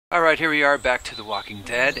Alright, here we are back to The Walking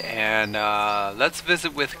Dead, and let's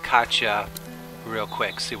visit with Katja real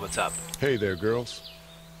quick, see what's up. Hey there, girls.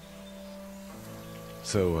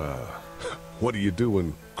 So, what do you do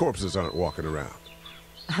when corpses aren't walking around?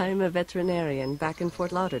 I'm a veterinarian back in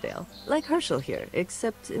Fort Lauderdale. Like Herschel here,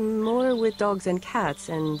 except more with dogs and cats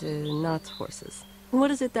and not horses.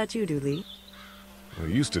 What is it that you do, Lee? I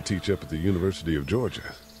used to teach up at the University of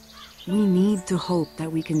Georgia. We need to hope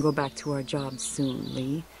that we can go back to our jobs soon,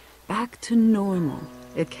 Lee. Back to normal.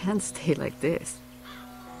 It can't stay like this.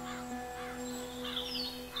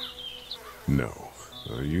 No,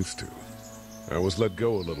 I used to. I was let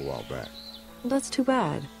go a little while back. That's too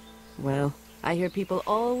bad. Well, I hear people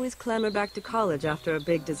always clamor back to college after a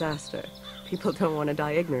big disaster. People don't want to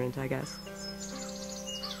die ignorant, I guess.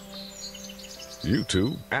 You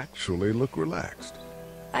two actually look relaxed.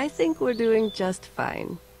 I think we're doing just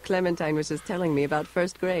fine. Clementine was just telling me about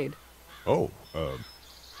first grade. Oh,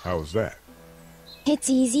 how was that? It's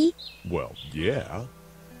easy. Well, yeah.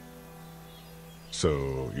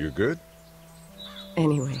 So, you're good?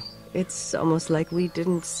 Anyway, it's almost like we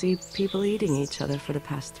didn't see people eating each other for the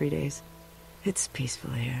past 3 days. It's peaceful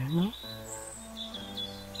here, no?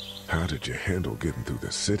 How did you handle getting through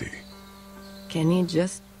the city? Kenny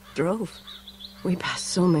just drove. We passed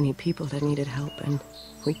so many people that needed help, and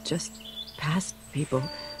we just passed people.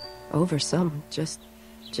 Over some, just...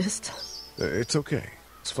 It's okay.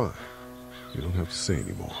 It's fine. You don't have to say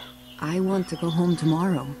anymore. I want to go home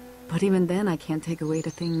tomorrow, but even then I can't take away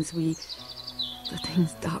the things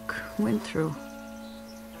Doc went through.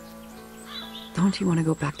 Don't you want to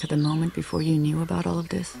go back to the moment before you knew about all of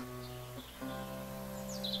this?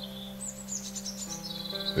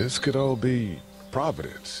 This could all be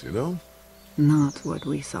Providence, you know? Not what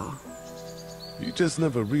we saw. You just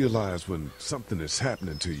never realize when something is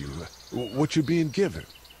happening to you, what you're being given.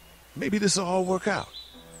 Maybe this will all work out.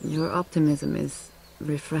 Your optimism is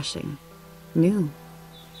refreshing. New.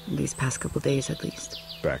 These past couple days, at least.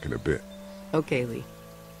 Back in a bit. Okay, Lee.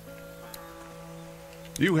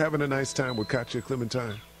 You having a nice time with Katja,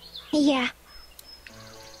 Clementine? Yeah.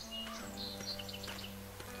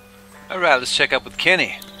 Alright, let's check up with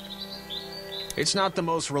Kenny. It's not the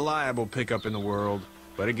most reliable pickup in the world,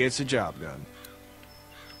 but it gets the job done.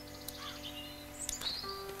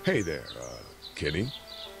 Hey there, Kenny.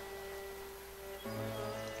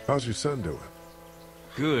 How's your son doing?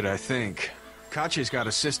 Good, I think. Katja's got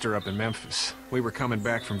a sister up in Memphis. We were coming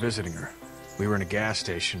back from visiting her. We were in a gas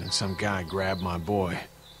station and some guy grabbed my boy.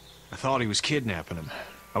 I thought he was kidnapping him.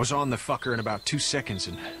 I was on the fucker in about 2 seconds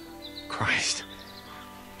and... Christ.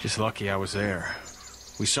 Just lucky I was there.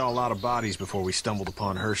 We saw a lot of bodies before we stumbled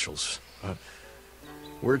upon Herschel's. But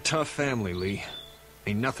we're a tough family, Lee.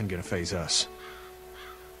 Ain't nothing gonna faze us.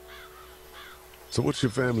 So what's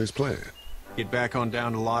your family's plan? Get back on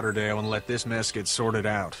down to Lauderdale and let this mess get sorted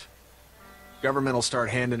out. Government will start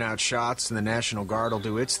handing out shots and the National Guard will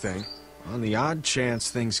do its thing. On the odd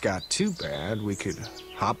chance things got too bad, we could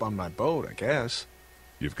hop on my boat, I guess.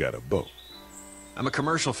 You've got a boat. I'm a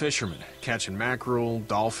commercial fisherman, catching mackerel,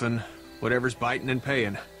 dolphin, whatever's biting and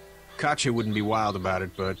paying. Katja wouldn't be wild about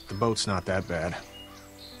it, but the boat's not that bad.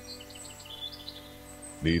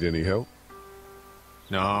 Need any help?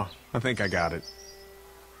 No, I think I got it.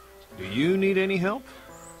 Do you need any help?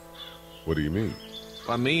 What do you mean?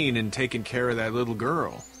 I mean, in taking care of that little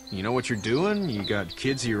girl. You know what you're doing? You got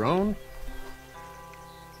kids of your own?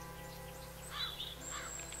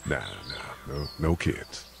 Nah, no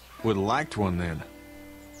kids. Would've liked one then.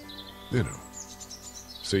 You know.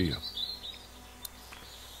 See ya.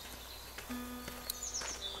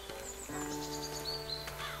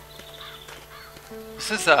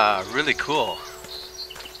 This is really cool.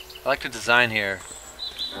 I like the design here.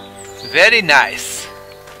 Very nice.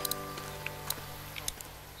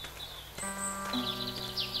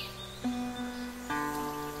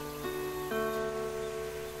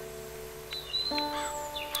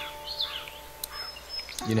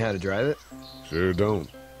 You know how to drive it? Sure don't.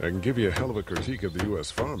 I can give you a hell of a critique of the U.S.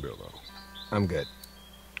 Farm Bill, though. I'm good.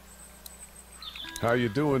 How you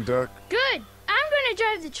doing, Duck? Good. I'm gonna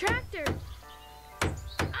drive the tractor.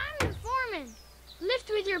 I'm the foreman. Lift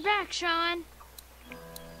with your back, Sean.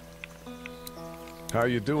 How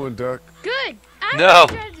you doing, Duck? Good. I'm No.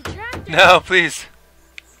 gonna drive the tractor. No, please.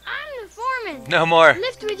 I'm the foreman. No more.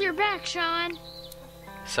 Lift with your back, Sean.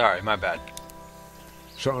 Sorry, my bad.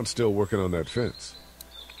 Sean's still working on that fence.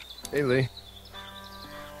 Hey, Lee.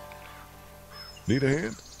 Need a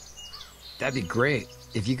hand? That'd be great.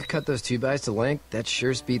 If you could cut those 2x to length, that'd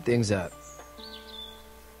sure speed things up.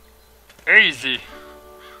 Easy.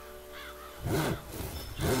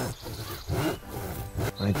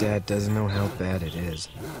 I My dad doesn't know how bad it is.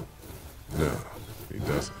 No, he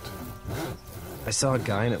doesn't. I saw a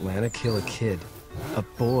guy in Atlanta kill a kid. A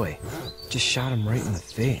boy. Just shot him right in the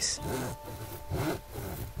face.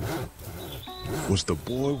 Was the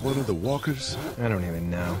boy one of the walkers? I don't even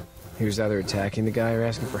know. He was either attacking the guy or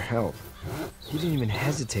asking for help. He didn't even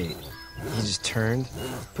hesitate. He just turned,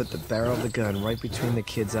 put the barrel of the gun right between the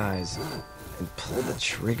kid's eyes, and pulled the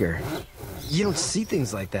trigger. You don't see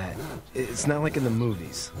things like that. It's not like in the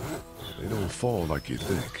movies. They don't fall like you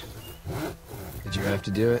think. Did you have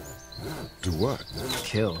to do it? Do what?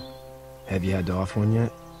 Kill. Have you had to off one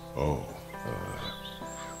yet? Oh,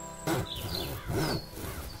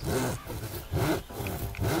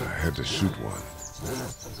 I had to shoot one.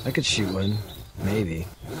 I could shoot one, maybe,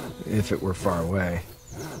 if it were far away.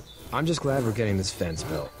 I'm just glad we're getting this fence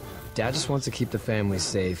built. Dad just wants to keep the family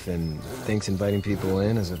safe and thinks inviting people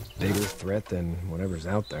in is a bigger threat than whatever's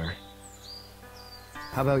out there.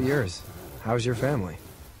 How about yours? How's your family?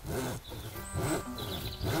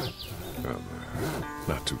 I'm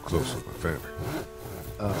not too close with my family.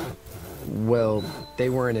 Well, they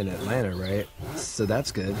weren't in Atlanta, right? So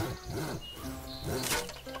that's good.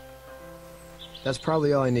 That's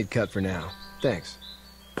probably all I need cut for now. Thanks.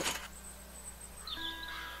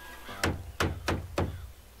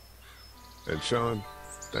 And Sean,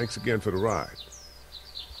 thanks again for the ride.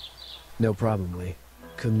 No problem, Lee.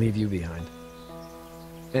 Couldn't leave you behind.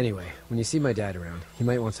 Anyway, when you see my dad around, he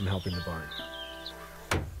might want some help in the barn.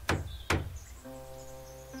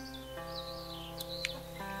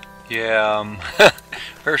 Yeah,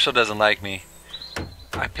 Herschel doesn't like me.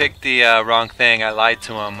 I picked the wrong thing. I lied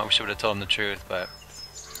to him. I wish I would have told him the truth, but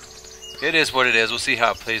it is what it is. We'll see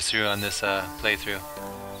how it plays through on this playthrough.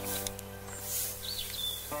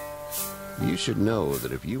 You should know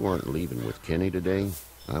that if you weren't leaving with Kenny today,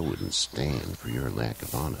 I wouldn't stand for your lack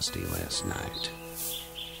of honesty last night.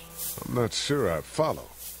 I'm not sure I'd follow.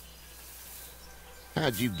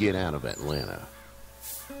 How'd you get out of Atlanta?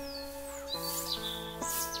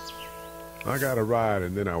 I got a ride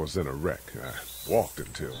and then I was in a wreck. I walked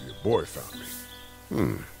until your boy found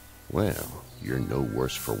me. Well, you're no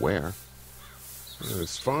worse for wear.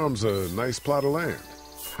 This farm's a nice plot of land.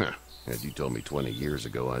 Had you told me 20 years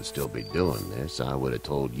ago I'd still be doing this, I would have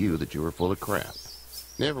told you that you were full of crap.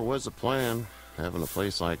 Never was a plan, having a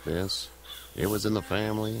place like this. It was in the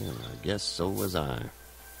family, and I guess so was I.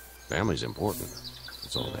 Family's important.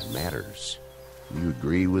 That's all that matters. You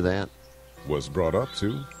agree with that? Was brought up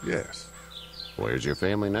to, yes. Where's your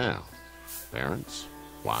family now? Parents?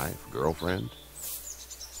 Wife? Girlfriend?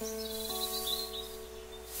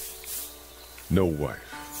 No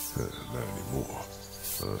wife. Not anymore.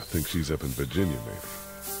 I think she's up in Virginia, maybe.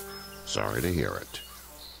 Sorry to hear it.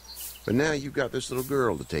 But now you've got this little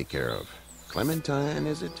girl to take care of. Clementine,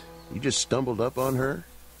 is it? You just stumbled up on her?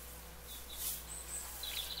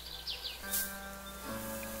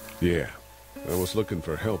 Yeah. I was looking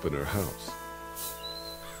for help in her house.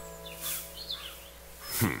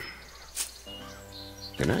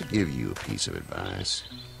 Can I give you a piece of advice?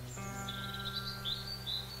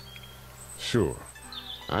 Sure.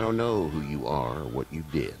 I don't know who you are or what you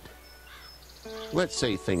did. Let's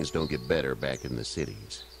say things don't get better back in the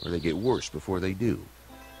cities, or they get worse before they do.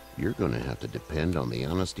 You're going to have to depend on the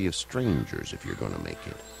honesty of strangers if you're going to make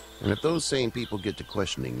it. And if those same people get to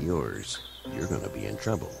questioning yours, you're going to be in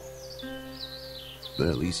trouble. But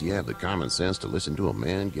at least you have the common sense to listen to a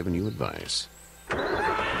man giving you advice.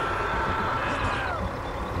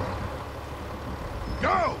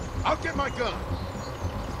 Go! I'll get my gun!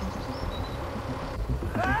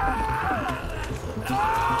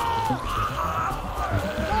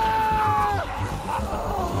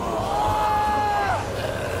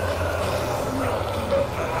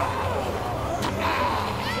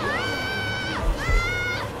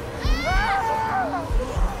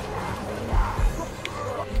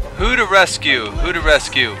 Who to rescue? Who to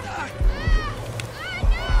rescue?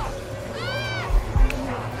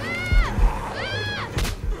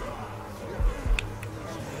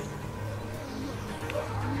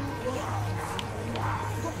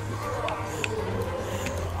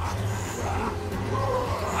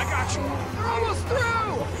 I got you. We're almost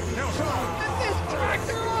through. Get this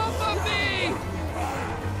tractor off of me.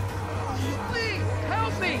 Please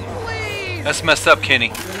help me, please. That's messed up,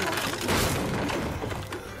 Kenny.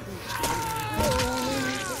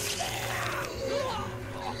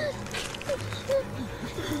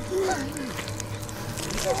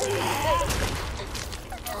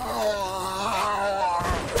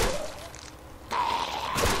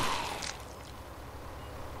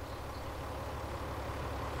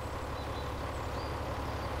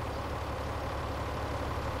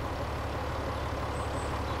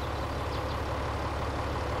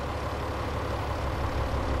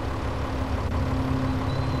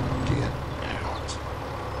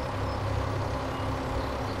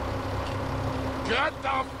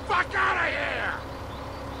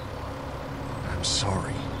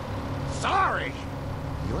 sorry?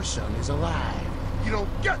 Your son is alive. You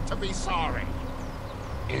don't get to be sorry.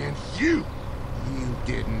 And you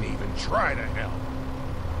didn't even try to help.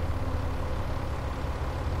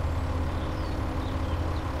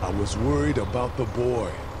 I was worried about the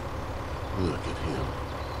boy. Look at him.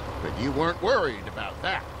 But you weren't worried about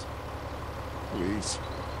that. Please,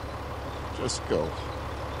 just go.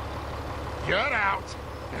 Get out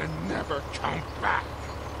and never come back.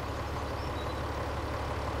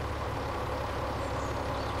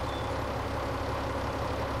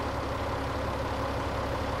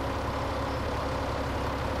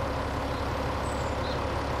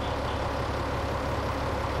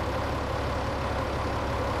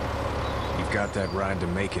 You've got that ride to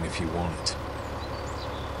Macon if you want it.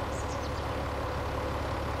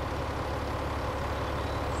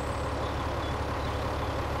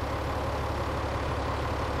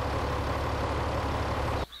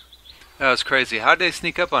 That was crazy. How'd they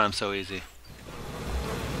sneak up on him so easy?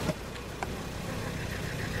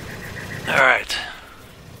 Alright.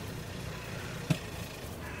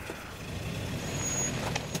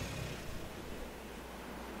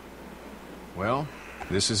 Well,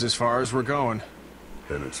 this is as far as we're going.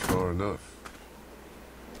 And it's far enough.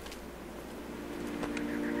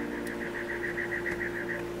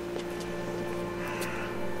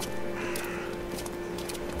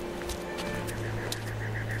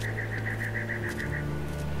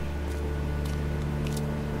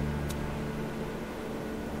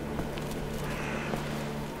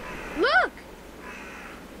 Look!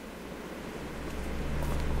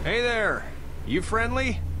 Hey there! You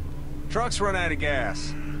friendly? Truck's run out of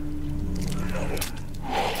gas.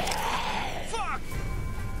 Fuck!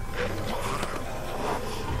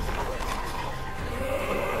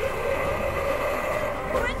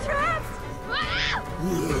 We're trapped! Ah!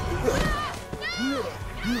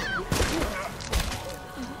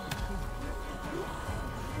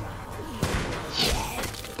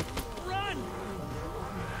 Run!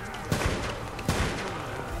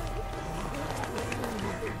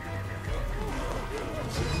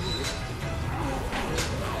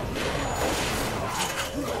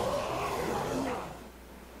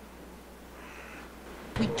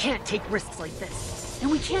 We can't take risks like this.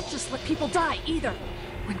 And we can't just let people die, either.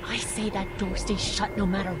 When I say that door stays shut no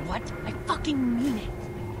matter what, I fucking mean it.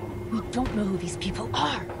 We don't know who these people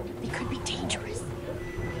are. They could be dangerous.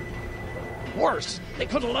 Worse, they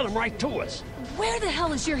could have let them right to us. Where the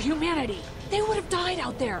hell is your humanity? They would have died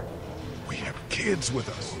out there. We have kids with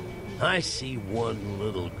us. I see one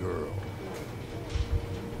little girl.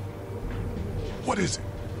 What is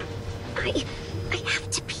it? I have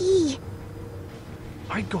to pee.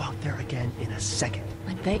 I'd go out there again in a second.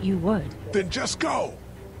 I bet you would. Then just go.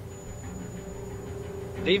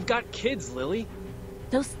 They've got kids, Lily.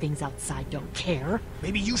 Those things outside don't care.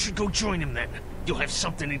 Maybe you should go join them then. You'll have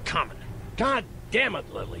something in common. God damn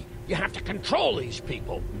it, Lily. You have to control these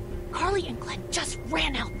people. Carly and Glenn just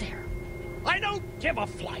ran out there. I don't give a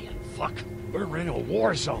flying fuck. We're in a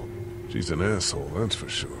war zone. She's an asshole, that's for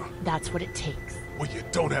sure. That's what it takes. Well, you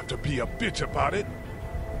don't have to be a bitch about it.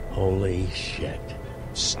 Holy shit.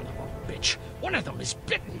 Son of a bitch. One of them is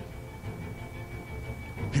bitten.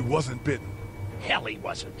 He wasn't bitten. Hell, he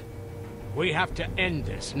wasn't. We have to end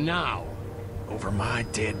this now. Over my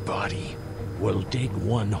dead body. We'll dig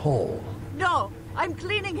one hole. No, I'm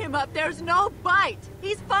cleaning him up. There's no bite.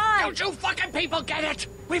 He's fine. Don't you fucking people get it?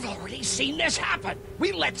 We've already seen this happen.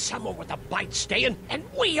 We let someone with a bite stay in, and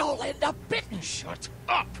we all end up bitten. Shut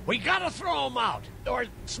up. We gotta throw him out, or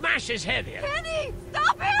smash his head in. Kenny,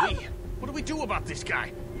 stop him! Hey, what do we do about this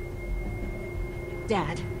guy?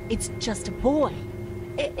 Dad, it's just a boy.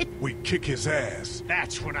 We kick his ass.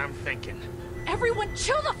 That's what I'm thinking. Everyone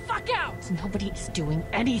chill the fuck out! Nobody's doing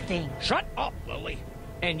anything. Shut up, Lily.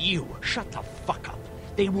 And you, shut the fuck up.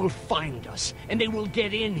 They will find us, and they will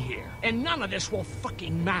get in here, and none of this will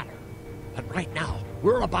fucking matter. But right now,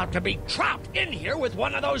 we're about to be trapped in here with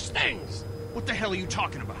one of those things. What the hell are you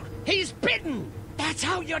talking about? He's bitten! That's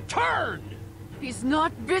how you turn! He's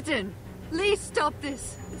not bitten. Lee, stop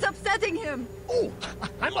this. It's upsetting him. Oh,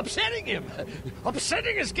 I'm upsetting him.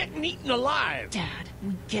 Upsetting is getting eaten alive. Dad,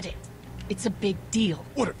 we get it. It's a big deal.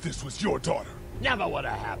 What if this was your daughter? Never would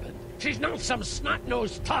have happened. She's not some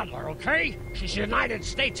snot-nosed toddler, okay? She's United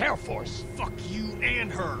States Air Force. Fuck you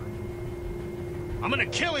and her. I'm gonna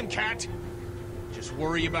kill him, Cat. Just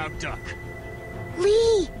worry about Duck.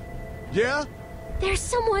 Lee! Yeah? There's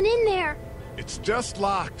someone in there. It's just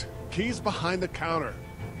locked. Key's behind the counter.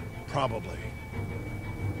 Probably.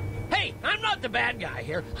 Hey, I'm not the bad guy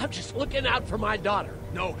here. I'm just looking out for my daughter.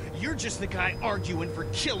 No, you're just the guy arguing for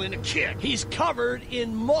killing a kid. He's covered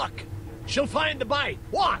in muck. She'll find the bite.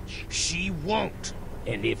 Watch. She won't.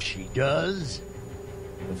 And if she does,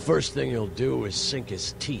 the first thing he'll do is sink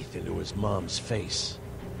his teeth into his mom's face.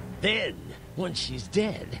 Then, once she's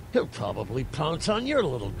dead, he'll probably pounce on your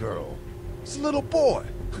little girl. It's a little boy.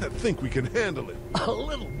 I think we can handle it. A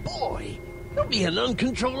little boy? He'll be an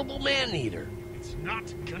uncontrollable man-eater. It's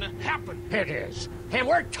not gonna happen. It is. And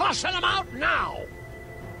we're tossing him out now.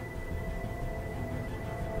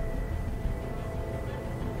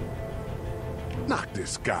 Knock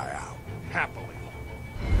this guy out. Happily.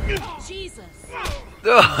 Jesus.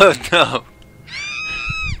 Oh, no.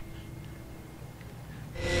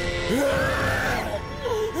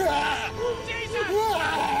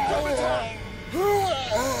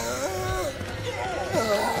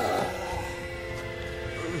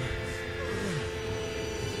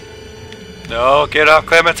 No, get off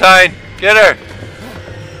Clementine! Get her!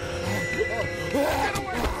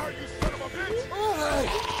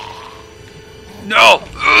 No!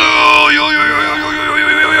 Oh, yo, yo, yo, yo, yo, yo, yo,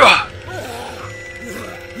 yo, yo.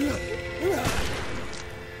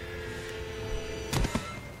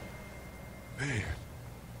 Man.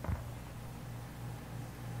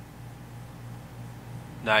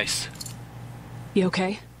 Nice. You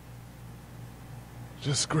okay?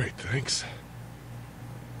 Just great, thanks.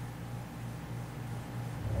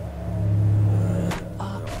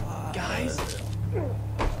 Guys?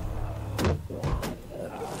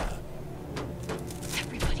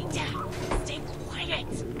 Everybody down. Stay quiet.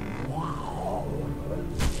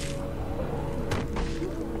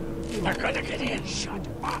 They're gonna get in. Shut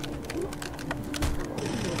up.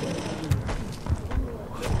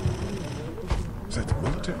 Is that the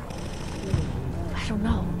military? I don't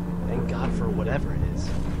know. Thank God for whatever it is.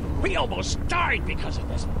 We almost died because of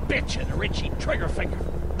this bitch and her itchy trigger finger.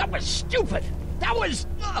 That was stupid. That was...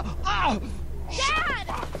 Dad!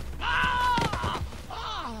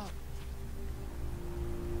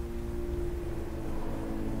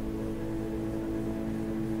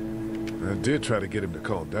 I did try to get him to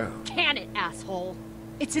calm down. Can it, asshole?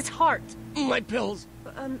 It's his heart. My pills.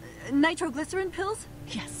 Nitroglycerin pills?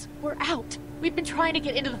 Yes, we're out. We've been trying to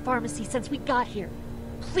get into the pharmacy since we got here.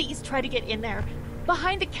 Please try to get in there.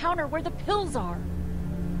 Behind the counter where the pills are.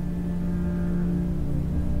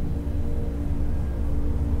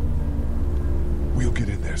 We'll get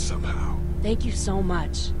in there somehow. Thank you so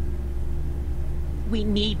much. We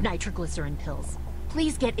need nitroglycerin pills.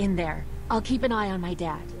 Please get in there. I'll keep an eye on my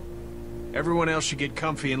dad. Everyone else should get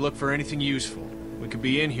comfy and look for anything useful. We could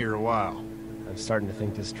be in here a while. I'm starting to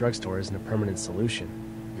think this drugstore isn't a permanent solution.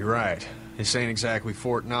 You're right. This ain't exactly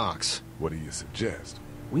Fort Knox. What do you suggest?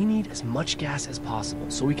 We need as much gas as possible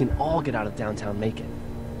so we can all get out of downtown Macon.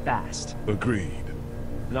 Fast. Agreed.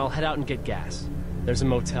 And I'll head out and get gas. There's a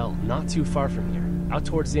motel not too far from here, out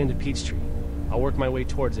towards the end of Peachtree. I'll work my way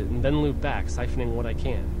towards it and then loop back, siphoning what I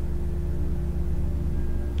can.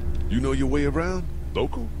 You know your way around?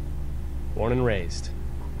 Local? Born and raised.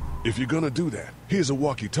 If you're gonna do that, here's a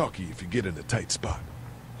walkie-talkie if you get in a tight spot.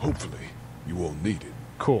 Hopefully, you won't need it.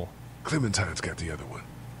 Cool. Clementine's got the other one.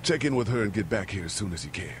 Check in with her and get back here as soon as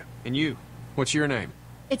you can. And you? What's your name?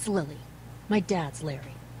 It's Lily. My dad's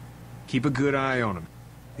Larry. Keep a good eye on him.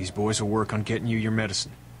 These boys will work on getting you your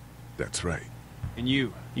medicine. That's right. And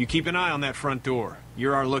you keep an eye on that front door.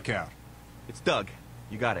 You're our lookout. It's Doug.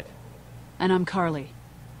 You got it. And I'm Carly.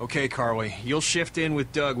 Okay, Carly. You'll shift in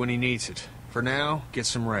with Doug when he needs it. For now, get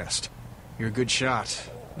some rest. You're a good shot,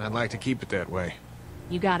 and I'd like to keep it that way.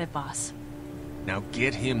 You got it, boss. Now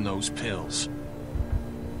get him those pills.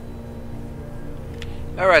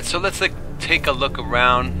 Alright, so let's take a look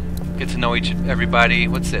around, get to know everybody.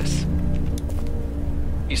 What's this?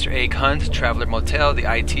 Easter egg hunt, Traveler Motel,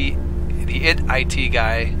 the IT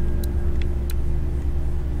guy.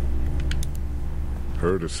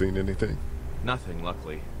 Heard or seen anything? Nothing,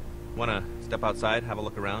 luckily. Wanna step outside, have a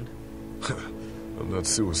look around? I'm not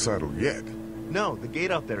suicidal yet. No, the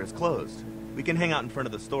gate out there is closed. We can hang out in front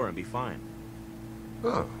of the store and be fine.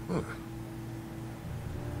 Oh, huh.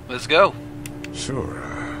 Let's go. Sure.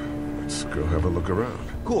 Let's go have a look around.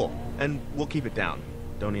 Cool. And we'll keep it down.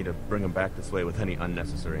 Don't need to bring them back this way with any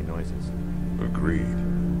unnecessary noises. Agreed.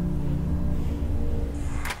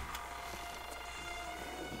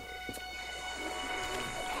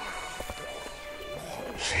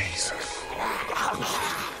 Jesus.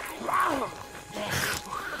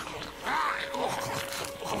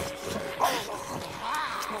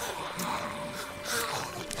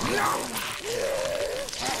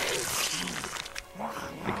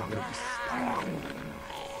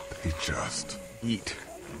 They just eat.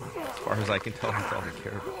 As far as I can tell, that's all they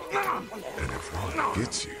care about. And if one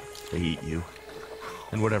gets you, they eat you.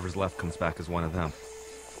 And whatever's left comes back as one of them.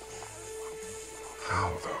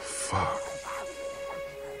 How the fuck?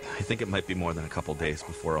 I think it might be more than a couple days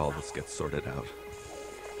before all this gets sorted out.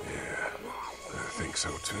 Yeah, I think so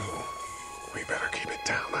too. We better keep it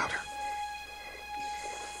down, Outer.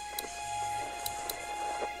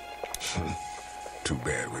 Too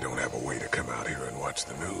bad we don't have a way to come out here and watch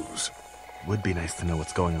the news. Would be nice to know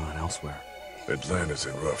what's going on elsewhere. Atlanta's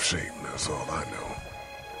in rough shape, and that's all I know.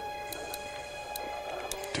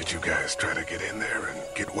 Did you guys try to get in there and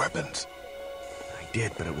get weapons? I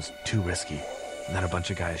did, but it was too risky. And then a bunch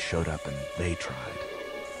of guys showed up and they tried.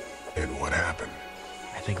 And what happened?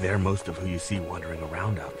 I think they're most of who you see wandering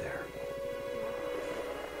around out there.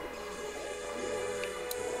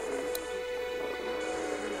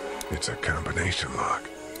 It's a combination lock.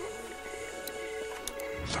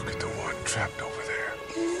 Look at the one trapped over there.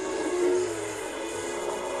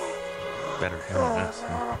 Better handle this,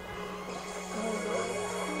 huh?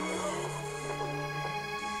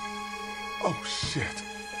 Oh, shit.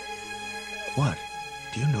 What?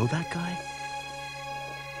 Do you know that guy?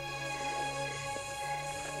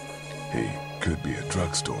 He could be a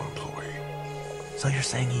drugstore employee. So you're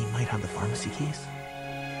saying he might have the pharmacy keys?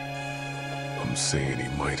 I'm saying he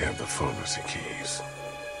might have the pharmacy keys.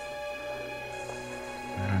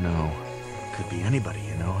 I don't know. Could be anybody,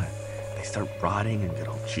 you know? They start rotting and get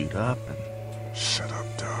all chewed up and... Shut up,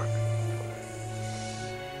 Doc.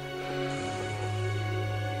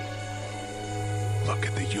 Look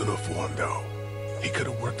at the uniform, though. He could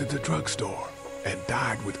have worked at the drugstore and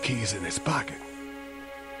died with keys in his pocket.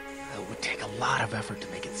 It would take a lot of effort to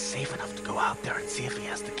make it safe enough to go out there and see if he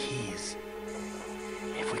has the keys.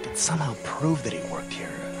 If we could somehow prove that he worked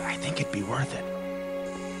here, I think it'd be worth it.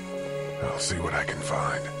 I'll see what I can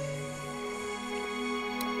find.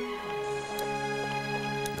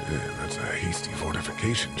 Man, that's a hasty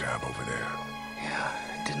fortification job over there. Yeah,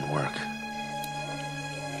 it didn't work.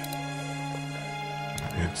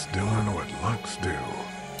 It's doing what lunks do.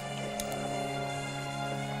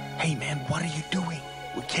 Hey man, what are you doing?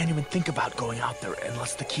 We can't even think about going out there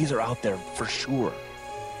unless the keys are out there for sure.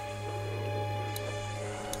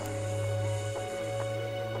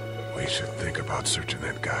 We should think about searching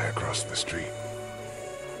that guy across the street.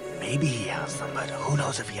 Maybe he has them, but who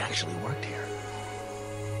knows if he actually worked here.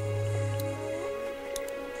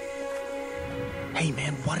 Hey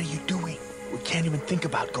man, what are you doing? We can't even think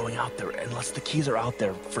about going out there unless the keys are out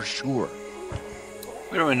there for sure.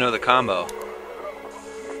 We don't even know the combo.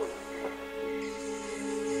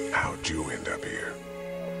 How'd you end up here?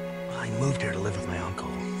 Well, I moved here to live with my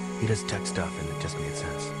uncle. He does tech stuff and it just made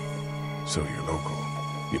sense. So you're local.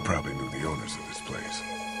 You probably knew the owners of this place.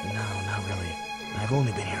 No, not really. I've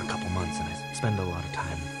only been here a couple months and I spend a lot of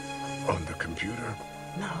time... On the computer?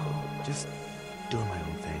 No, just doing my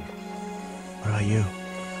own thing. What about you?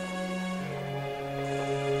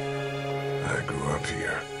 I grew up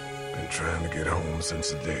here. Been trying to get home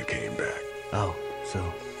since the day I came back. Oh, so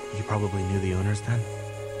you probably knew the owners then?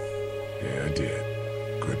 Yeah, I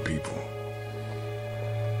did. Good people.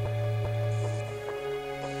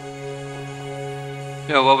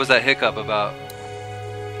 Yo, what was that hiccup about?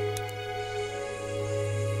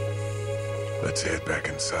 Let's head back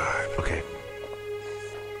inside. Okay.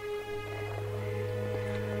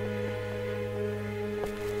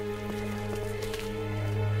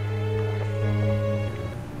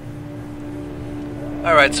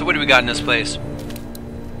 Alright, so what do we got in this place?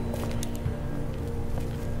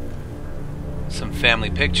 Some family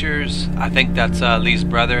pictures. I think that's Lee's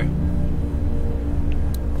brother.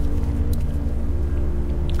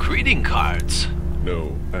 Greeting cards.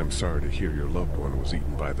 No, I'm sorry to hear your loved one was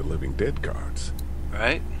eaten by the living dead cards.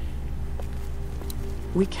 Right?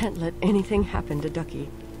 We can't let anything happen to Ducky.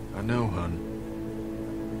 I know, hun.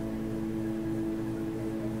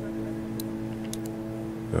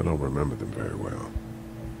 I don't remember them very well.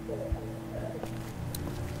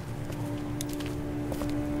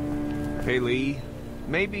 Hey, Lee.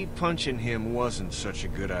 Maybe punching him wasn't such a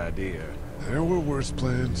good idea. There were worse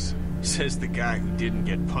plans. Says the guy who didn't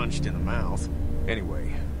get punched in the mouth.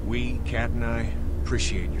 Anyway, we, Kat and I,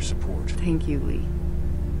 appreciate your support. Thank you, Lee.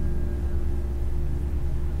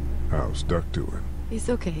 How's Duck doing? He's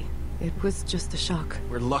okay. It was just a shock.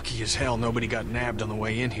 We're lucky as hell nobody got nabbed on the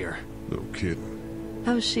way in here. No kidding.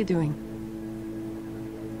 How's she doing?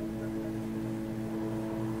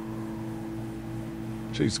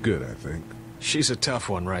 She's good, I think. She's a tough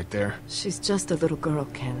one right there. She's just a little girl,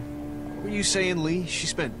 Ken. Were you saying, Lee, she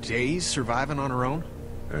spent days surviving on her own?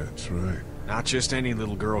 That's right. Not just any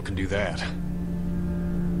little girl can do that.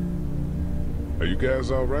 Are you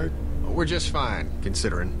guys all right? We're just fine,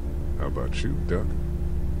 considering. How about you, Duck?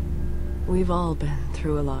 We've all been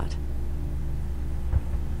through a lot.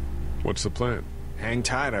 What's the plan? Hang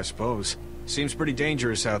tight, I suppose. Seems pretty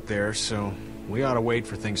dangerous out there, so we ought to wait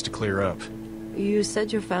for things to clear up. You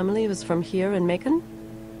said your family was from here in Macon?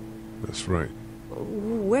 That's right.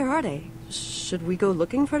 Where are they? Should we go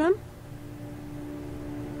looking for them?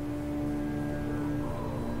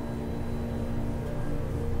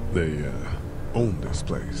 They, own this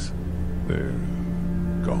place. They're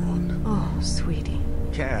gone. Oh, sweetie.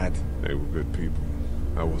 Cat. They were good people.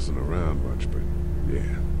 I wasn't around much, but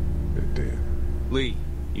yeah, they're dead. Lee,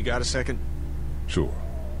 you got a second? Sure.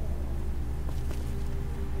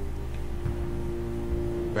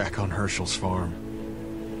 Back on Herschel's farm.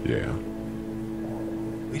 Yeah.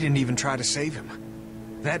 We didn't even try to save him.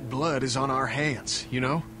 That blood is on our hands, you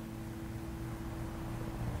know?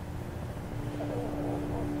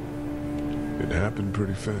 It happened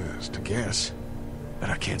pretty fast. I guess. But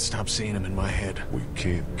I can't stop seeing him in my head. We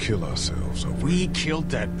can't kill ourselves over We it. killed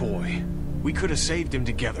that boy. We could have saved him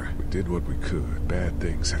together. We did what we could. Bad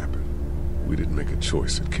things happen. We didn't make a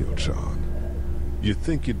choice that killed Sean. You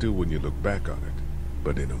think you do when you look back on it.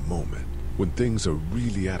 But in a moment, when things are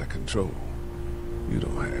really out of control, you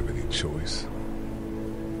don't have any choice.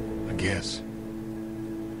 I guess.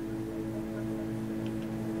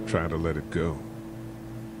 Try to let it go.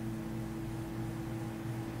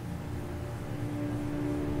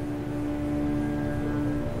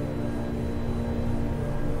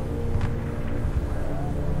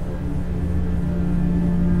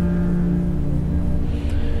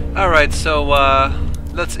 Alright, so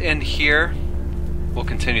let's end here. We'll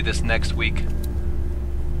continue this next week.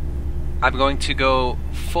 I'm going to go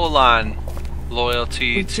full-on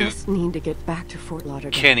loyalty We to just need to get back to Fort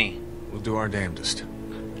Lauderdale. Kenny. We'll do our damnedest.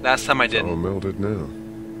 Last time I It's all didn't. melted now.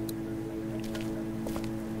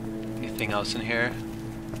 Anything else in here?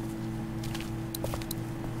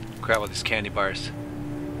 Grab all these candy bars.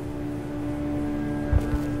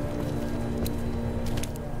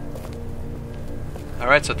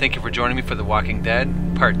 Alright, so thank you for joining me for The Walking Dead,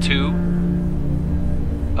 Part 2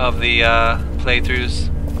 of the playthroughs.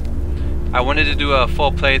 I wanted to do a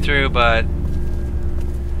full playthrough, but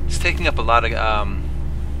it's taking up a lot of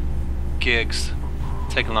gigs.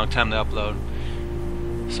 It's taking a long time to upload.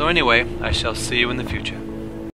 So anyway, I shall see you in the future.